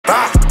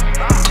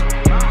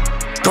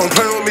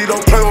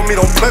don't play with me,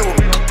 don't play with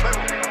me.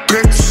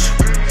 Bitch,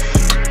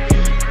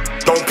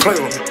 don't play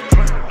with me.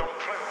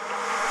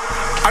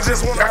 I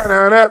just want to...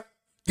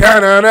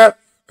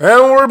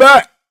 And we're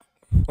back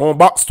on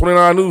Box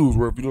 29 News,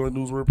 where if you don't like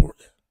news report,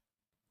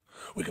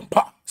 we can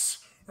box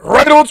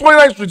right on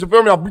 29th Street. You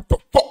feel me? I'll beat the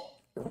fuck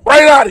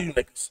right out of you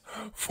niggas.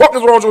 Fuck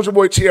is wrong with your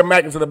boy Chia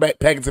Mackins in the back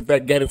packets and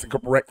fat Gaddis and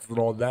corrects and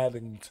all that.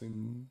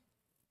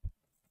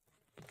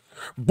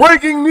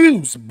 Breaking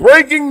news.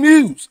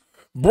 Breaking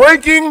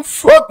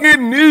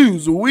fucking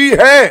news. We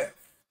have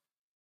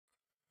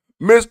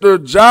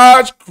Mr.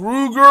 Josh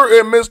Kruger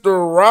and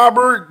Mr.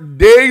 Robert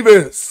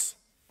Davis.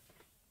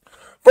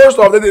 First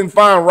off, they didn't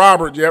find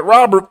Robert yet.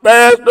 Robert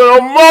fast than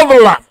a mother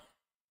life.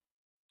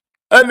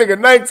 That nigga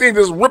 19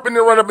 just ripping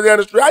and running up and down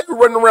the street. How you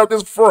running around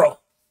with this fro?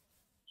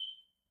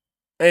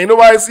 Ain't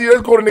nobody see you.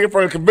 Let's go to nigga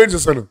from the convention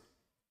center.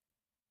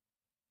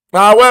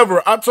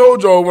 However, I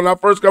told y'all when I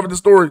first covered the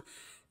story,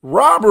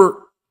 Robert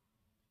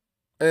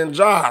and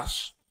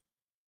Josh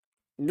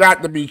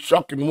got to be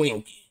sucking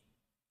winky.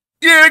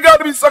 Yeah, they got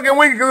to be sucking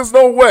winky because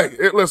there's no way.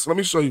 Hey, listen, let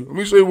me show you. Let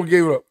me show you what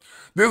gave it up.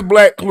 This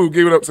black clue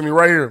gave it up to me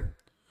right here.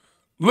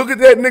 Look at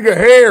that nigga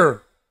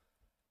hair.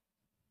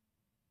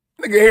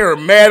 Nigga hair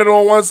matted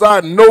on one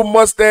side, no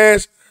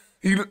mustache.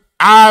 He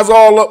eyes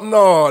all up.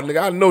 No,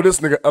 nigga, I know this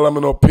nigga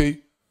Elemental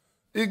P.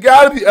 He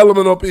gotta be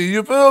Elemental P.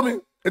 You feel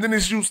me? And then he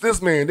shoots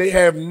this man. They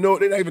not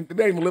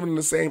even living in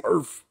the same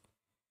earth.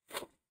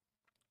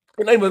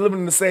 They're not even living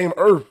in the same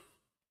earth.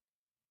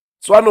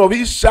 So I know if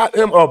he shot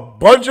him a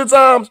bunch of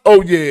times,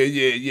 oh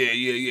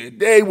yeah.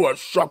 They were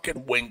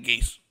sucking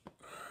winkies.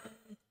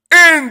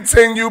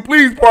 Continue.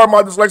 Please pardon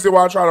my dyslexia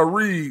while I try to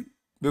read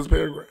this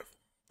paragraph.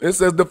 It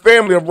says the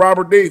family of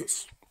Robert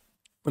Davis,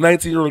 the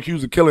 19-year-old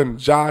accused of killing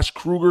Josh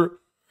Kruger,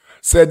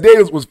 said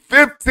Davis was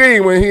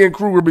 15 when he and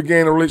Kruger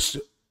began a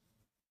relationship.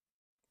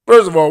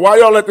 First of all, why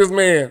y'all let this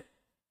man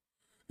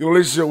in a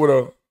relationship with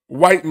a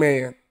white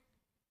man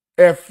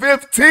at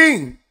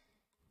 15?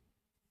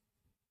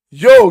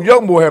 Yo,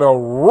 young boy had a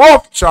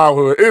rough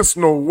childhood. It's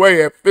no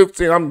way at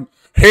 15.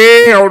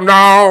 Hell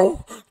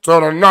no.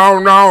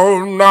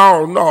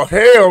 No,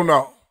 hell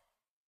no.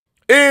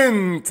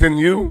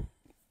 Continue.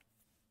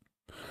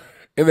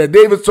 And that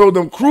Davis told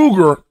them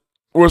Kruger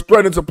was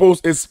threatening to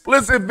post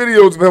explicit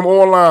videos of him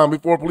online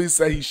before police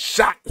say he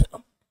shot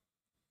him.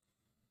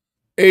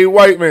 Hey,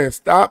 white man,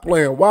 stop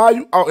playing. Why are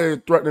you out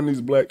here threatening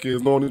these black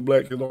kids, knowing these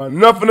black kids don't have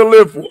nothing to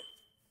live for?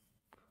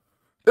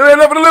 There ain't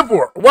nothing to live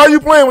for. Why are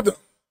you playing with them?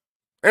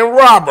 And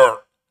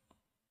Robert,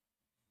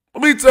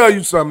 let me tell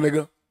you something,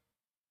 nigga.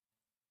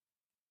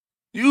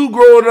 You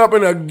growing up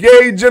in a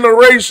gay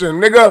generation,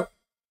 nigga.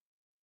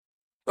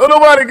 Don't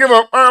nobody give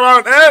a fuck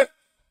about that.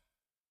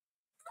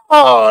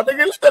 Oh,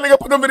 nigga, let that nigga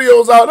put them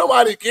videos out.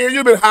 Nobody care.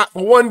 You been hot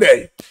for one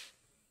day.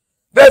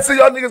 That's it.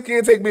 Y'all niggas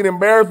can't take being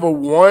embarrassed for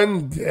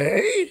one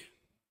day.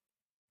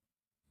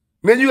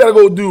 Then you gotta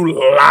go do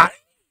live.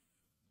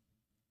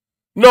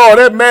 No,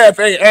 that math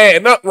ain't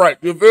adding up right.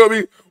 You feel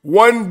me?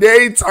 1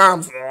 day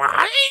times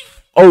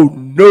life? Oh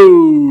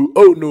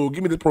no.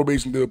 Give me the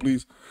probation deal,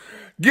 please.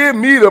 Give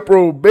me the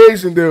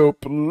probation deal,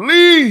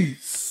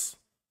 please.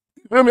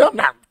 You feel me? I'm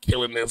not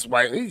killing this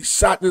white. He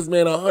shot this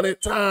man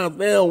 100 times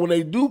now when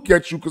they do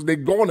catch you, because they're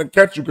going to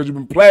catch you because you've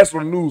been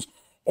plastered on the news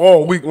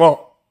all week long.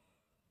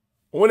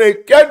 When they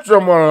catch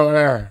them on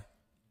there,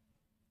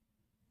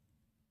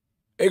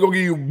 they gonna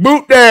give you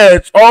boot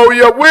dash all the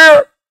way up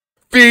where?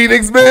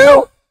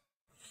 Phoenixville,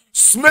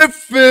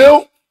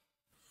 Smithfield,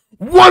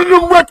 one of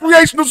them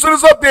recreational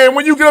centers up there. And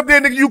when you get up there,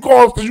 nigga, you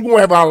call because you're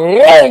gonna have a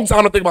long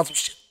time to think about some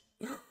shit.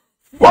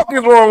 What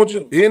is wrong with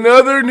you? In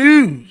other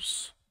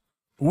news,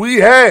 we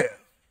have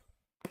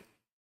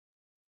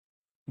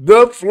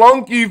the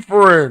flunky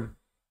friend.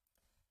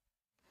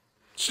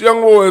 This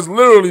young boy is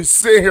literally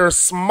sitting here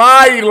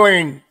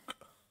smiling.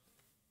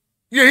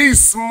 Yeah,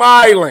 he's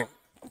smiling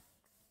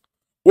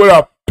with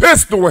a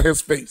pistol in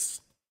his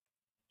face.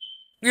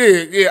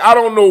 Yeah, I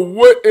don't know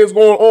what is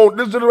going on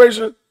this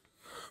generation,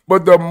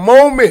 but the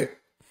moment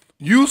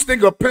you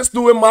stick a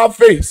pistol in my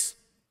face,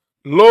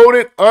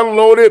 loaded,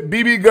 unloaded,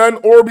 BB gun,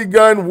 Orby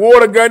gun,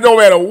 water gun, no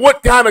matter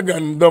what kind of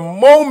gun, the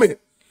moment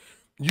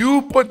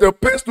you put the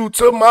pistol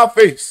to my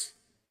face,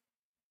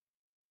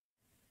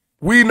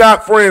 we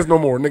not friends no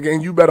more, nigga,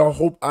 and you better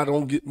hope I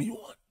don't get me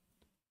one.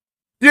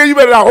 Yeah, you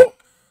better not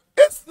hope.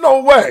 It's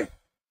no way.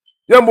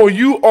 Young boy,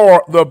 you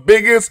are the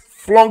biggest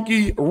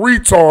flunky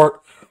retard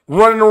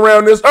running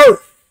around this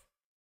earth.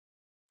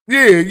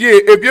 Yeah.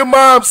 If your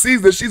mom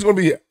sees this, she's going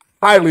to be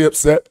highly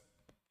upset,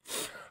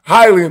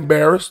 highly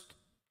embarrassed,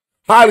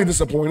 highly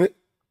disappointed.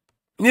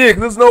 Yeah,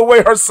 because there's no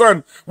way her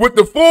son, with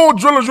the full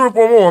driller's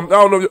uniform on, I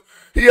don't know,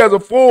 he has a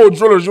full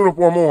driller's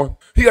uniform on.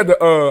 He got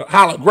the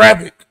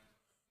holographic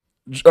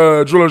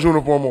driller's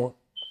uniform on.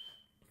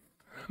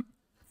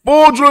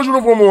 Full driller's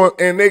uniform on,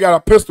 and they got a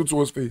pistol to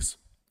his face.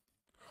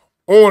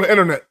 On the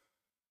internet.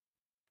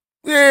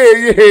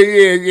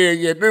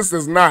 Yeah. This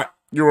is not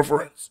your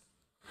friends.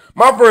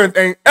 My friends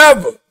ain't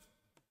ever,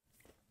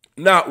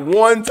 not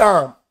one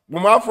time,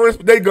 when my friends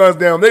put their guns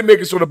down, they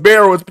making sure the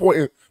barrel is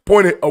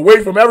pointed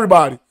away from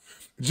everybody.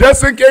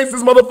 Just in case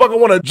this motherfucker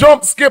want to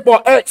jump, skip,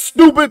 or act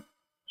stupid,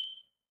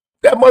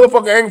 that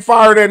motherfucker ain't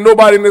fired at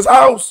nobody in this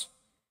house.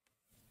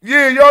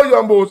 Yeah, y'all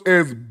young boys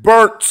is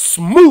burnt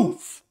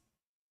smooth.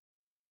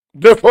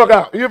 The fuck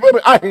out. You feel me?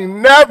 I ain't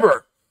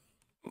never.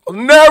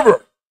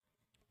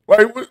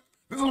 Like, this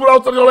is what I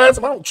was telling you last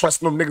time. I don't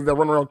trust them niggas that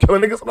run around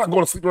killing niggas. I'm not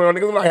going to sleep around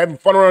niggas. I'm not having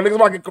fun around niggas. I'm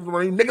not getting comfortable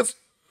around niggas.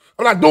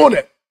 I'm not doing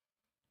that.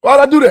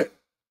 Why'd I do that?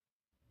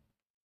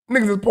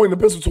 Niggas is pointing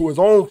the pistol to his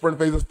own friend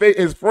face.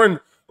 His friend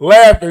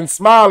laughing,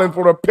 smiling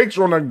for the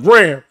picture on the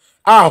gram.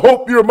 I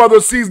hope your mother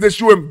sees this,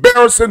 you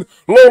embarrassing,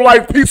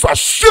 low-life piece of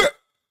shit.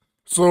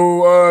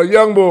 So,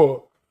 young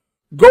boy,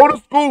 go to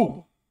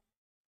school.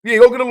 Yeah,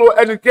 go get a little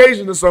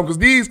education or something, because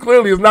these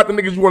clearly is not the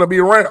niggas you want to be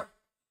around.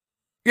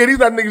 Yeah, these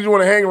not niggas you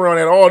want to hang around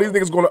at all. These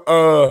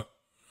niggas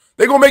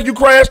they gonna make you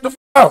crash the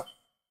out.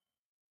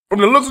 From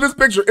the looks of this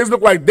picture, it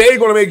look like they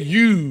gonna make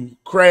you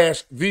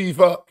crash the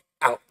fuck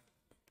out.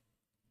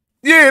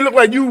 Yeah, it look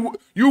like you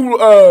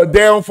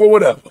down for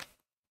whatever.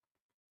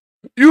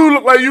 You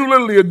look like you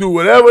literally do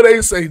whatever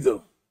they say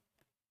do.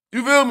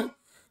 You feel me?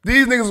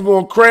 These niggas are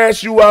gonna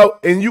crash you out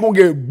and you gonna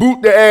get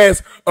boot the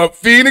ass up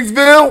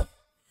Phoenixville,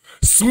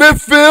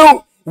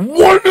 Smithfield,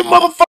 one of the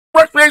motherfucking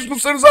recreational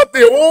centers up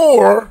there,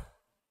 or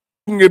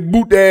you can get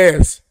boot the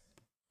ass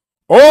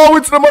all the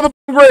way to the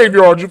motherfucking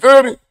graveyard. You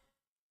feel me?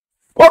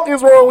 What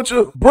is wrong with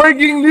you?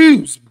 Breaking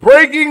news.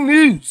 Breaking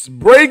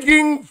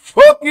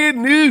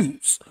fucking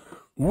news.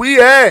 We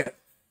have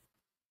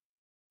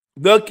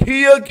the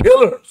Kia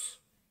killers.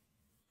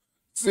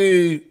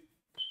 See,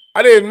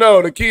 I didn't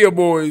know the Kia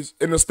boys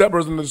and the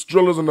steppers and the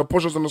drillers and the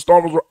pushers and the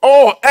stompers were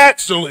all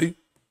actually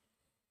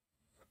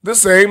the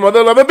same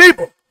mother 11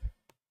 people.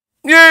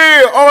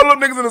 Yeah, all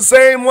them niggas in the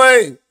same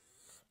lane.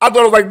 I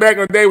thought it was like back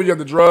in the day when you had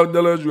the drug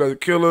dealers, you had the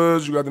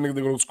killers, you got the niggas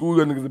that go to school,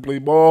 you got niggas that play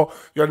ball,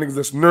 you got niggas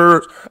that's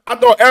nerds. I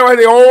thought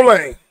everybody had their own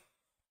lane.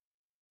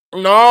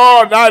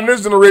 No, not in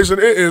this generation.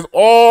 It is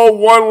all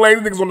one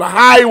lane. These niggas on the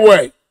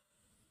highway.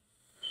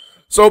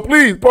 So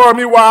please, pardon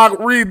me while I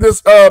read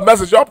this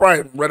message. Y'all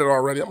probably read it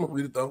already. I'm going to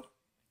read it, though.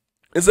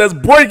 It says,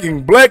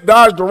 breaking, Black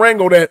Dodge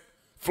Durango that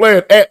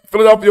fled at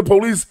Philadelphia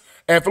police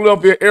at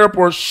Philadelphia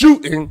airport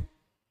shooting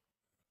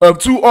of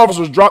 2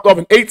 officers dropped off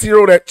an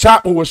 18-year-old at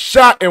CHOP who was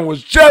shot and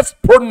was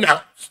just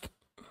pronounced.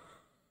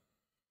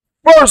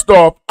 First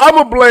off, I'm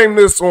going to blame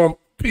this on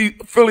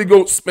Philly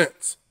Goat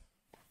Spence.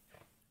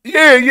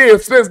 Yeah,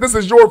 Spence, this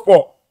is your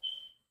fault.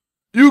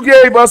 You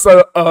gave us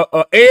a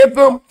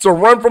anthem to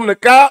run from the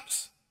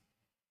cops.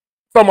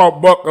 Talking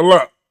about buckle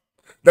up.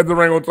 That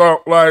Durango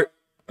talk like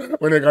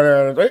when they got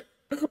out of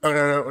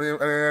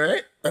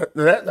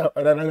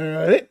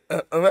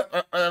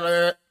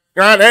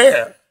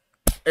goddamn.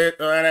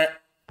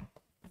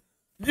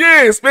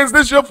 Yeah, Spence,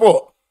 this your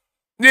fault.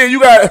 Yeah, you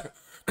got,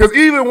 because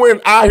even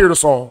when I hear the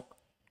song,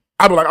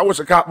 I be like, I wish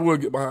a cop would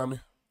get behind me.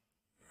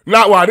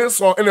 Not while this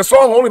song, and the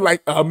song only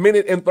like 1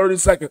 minute and 30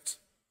 seconds.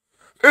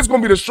 It's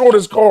going to be the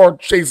shortest car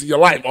chase of your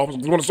life, officer.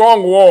 When the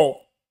song go off,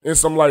 and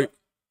some like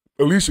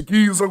Alicia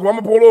Keys or something, I'm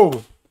going to pull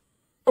over.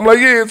 I'm like,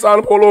 yeah, it's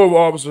time to pull over,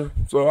 officer.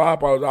 So I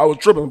apologize. I was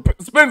tripping.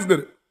 Spence did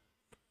it.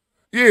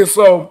 Yeah,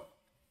 so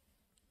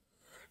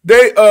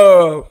they,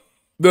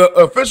 the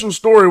official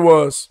story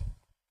was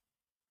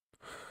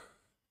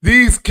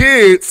these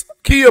kids,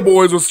 Kia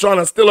boys, was trying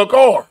to steal a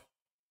car.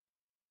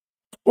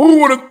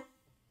 Who would have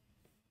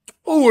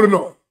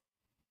known?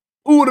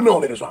 Who would have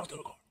known they was trying to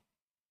steal a car?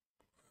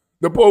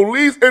 The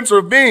police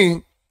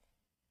intervened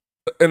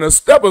and the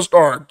steppers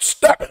started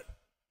stepping.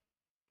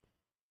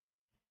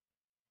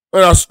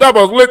 And the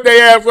steppers lit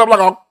their ass up like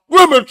a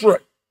lemon tree.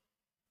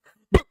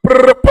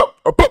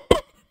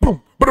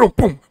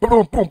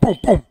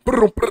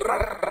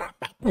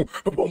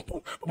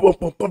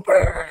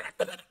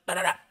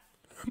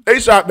 They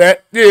shot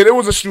that. Yeah, there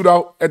was a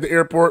shootout at the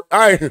airport.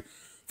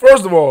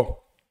 First of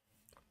all,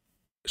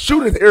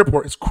 shooting at the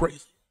airport is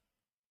crazy.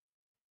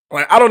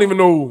 Like, I don't even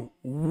know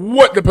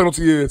what the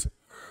penalty is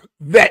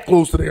that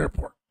close to the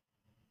airport.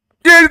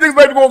 Yeah, these niggas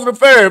might be going to the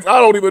fans. I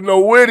don't even know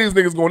where these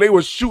niggas going. They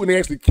were shooting. They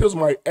actually killed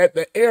somebody at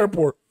the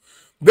airport.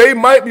 They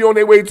might be on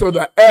their way to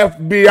the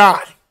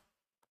FBI.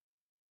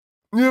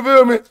 You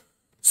feel me?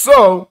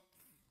 So,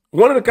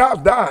 one of the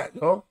cops died,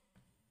 yo.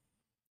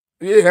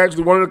 Yeah,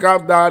 actually, one of the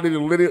cops died. They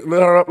lit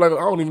her up like, I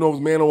don't even know if it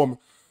was man or woman.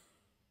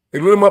 They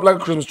lit him up like a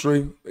Christmas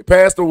tree. They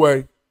passed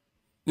away.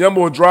 Young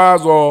boy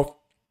drives off,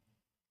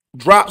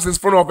 drops his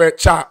friend off at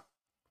CHOP.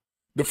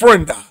 The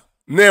friend died.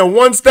 Now,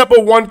 one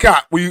stepper, one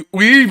cop. We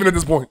even at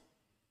this point.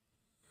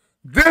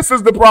 This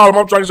is the problem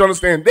I'm trying to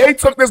understand. They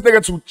took this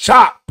nigga to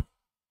CHOP.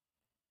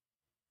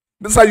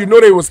 This is how you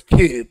know they was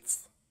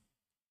kids.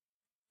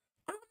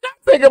 I'm not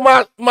taking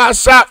my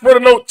shot for the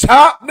no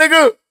CHOP,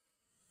 nigga.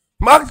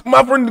 My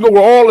friend go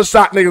where all the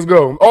shot niggas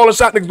go. All the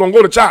shot niggas gonna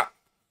go to CHOP.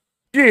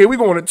 Yeah, we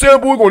going to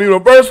Temple, we going to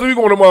University, we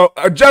going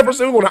to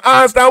Jefferson, we going to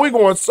Einstein, we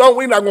going somewhere.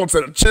 We not going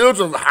to the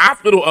Children's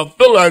Hospital of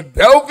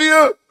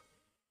Philadelphia.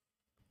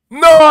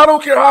 No, I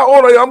don't care how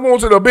old I am. I'm going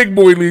to the big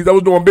boy leagues. I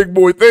was doing big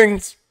boy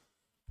things.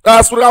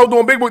 That's what I was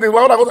doing, big boy things.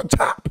 Why would I go to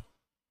CHOP?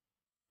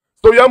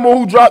 So Youngbul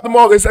who dropped them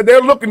off, they said,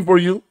 they're looking for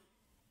you.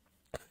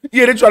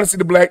 Yeah, they trying to see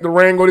the black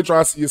Durango. They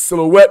trying to see your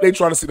silhouette. They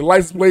trying to see the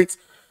license plates.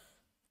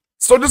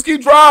 So just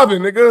keep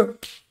driving, nigga.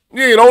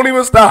 Yeah, don't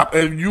even stop.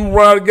 If you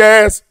run out of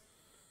gas,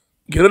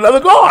 get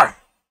another car.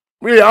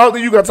 Yeah, I don't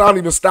think you got time to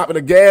even stop at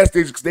a gas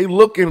station because they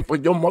looking for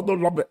your mother.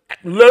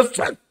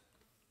 Listen.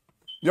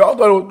 Y'all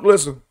thought,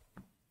 listen.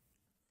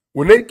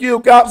 When they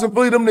kill cops in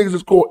Philly, them niggas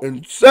is caught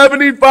in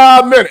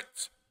 75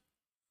 minutes.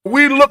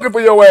 We looking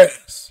for your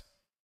ass.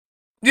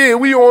 Yeah,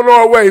 we on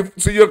our way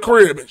to your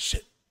crib and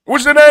shit.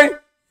 What's your name?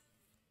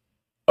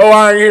 Oh,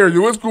 I ain't hear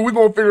you. It's cool. We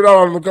gonna figure it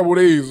out in a couple of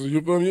days.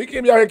 You feel me? You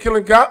can't be out here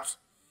killing cops.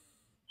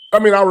 I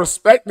mean, I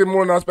respect it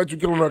more than I expect you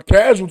killing a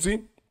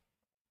casualty.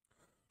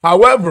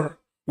 However,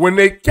 when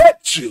they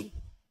catch you,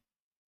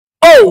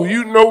 oh,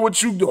 you know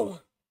what you doing.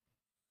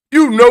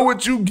 You know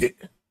what you get.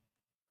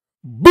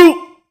 Boot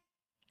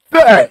the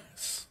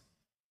ass.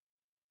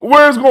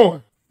 Where's it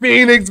going?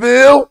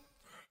 Phoenixville,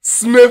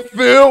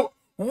 Smithfield,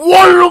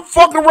 one of them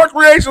fucking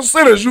recreation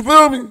centers, you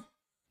feel me?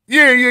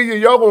 Yeah.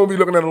 Y'all gonna be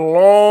looking at it a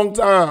long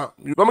time.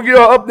 I'm gonna give you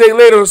an update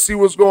later and see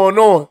what's going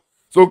on.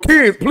 So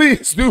kids,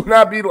 please do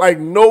not be like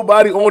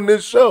nobody on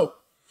this show.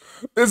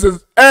 This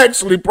is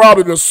actually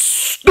probably the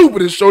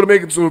stupidest show to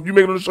make it to. If you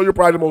make it on the show, you're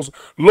probably the most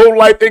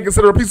low-life,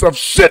 inconsiderate piece of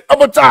shit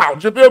of a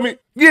child. You feel me?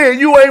 Yeah,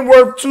 you ain't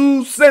worth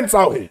 2 cents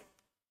out here.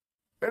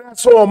 And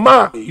that's all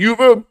mommy. You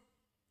feel me?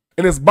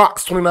 And it's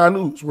Box 29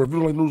 News. We're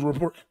reviewing news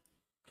report.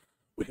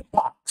 We can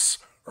box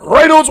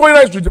right on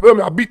 29th Street. You feel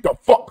me? I beat the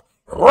fuck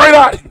right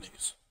out of you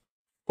niggas.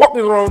 Fuck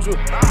is wrong with you?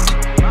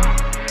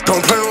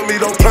 Don't play with me,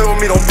 don't play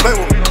with me, don't play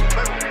with me.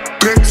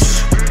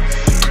 Bitch,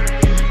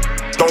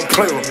 don't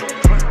play with me.